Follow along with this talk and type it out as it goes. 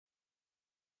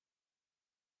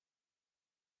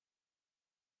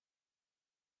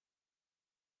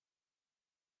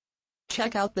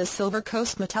Check out this Silver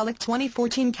Coast Metallic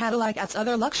 2014 Cadillac ATS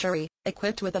other luxury,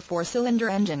 equipped with a 4-cylinder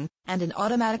engine and an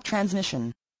automatic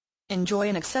transmission. Enjoy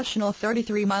an exceptional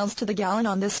 33 miles to the gallon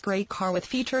on this great car with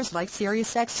features like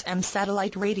Sirius XM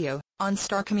satellite radio,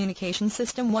 Onstar communication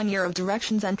system, 1 year of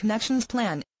directions and connections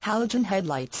plan, halogen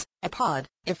headlights, Ipod,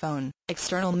 iPhone,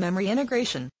 external memory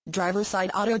integration, driver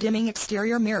side auto-dimming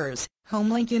exterior mirrors,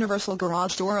 Homelink universal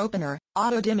garage door opener,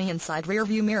 auto-dimming inside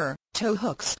rearview mirror, tow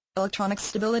hooks, electronic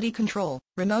stability control,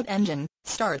 remote engine,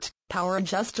 start, power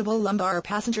adjustable lumbar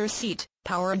passenger seat,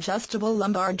 power adjustable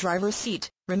lumbar driver seat,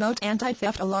 remote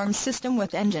anti-theft alarm system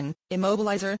with engine,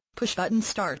 immobilizer, push-button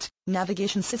start,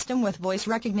 navigation system with voice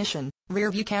recognition,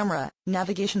 rear-view camera,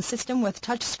 navigation system with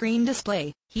touchscreen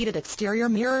display, heated exterior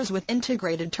mirrors with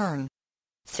integrated turn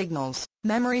signals,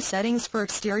 memory settings for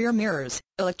exterior mirrors,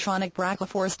 electronic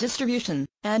Brakeforce distribution,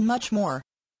 and much more.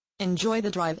 Enjoy the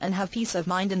drive and have peace of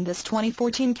mind in this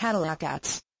 2014 Cadillac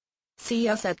ATS. See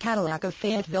us at Cadillac of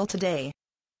Fayetteville today.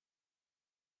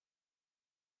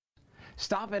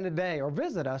 Stop in today or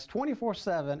visit us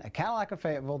 24/7 at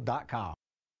CadillacofFayetteville.com.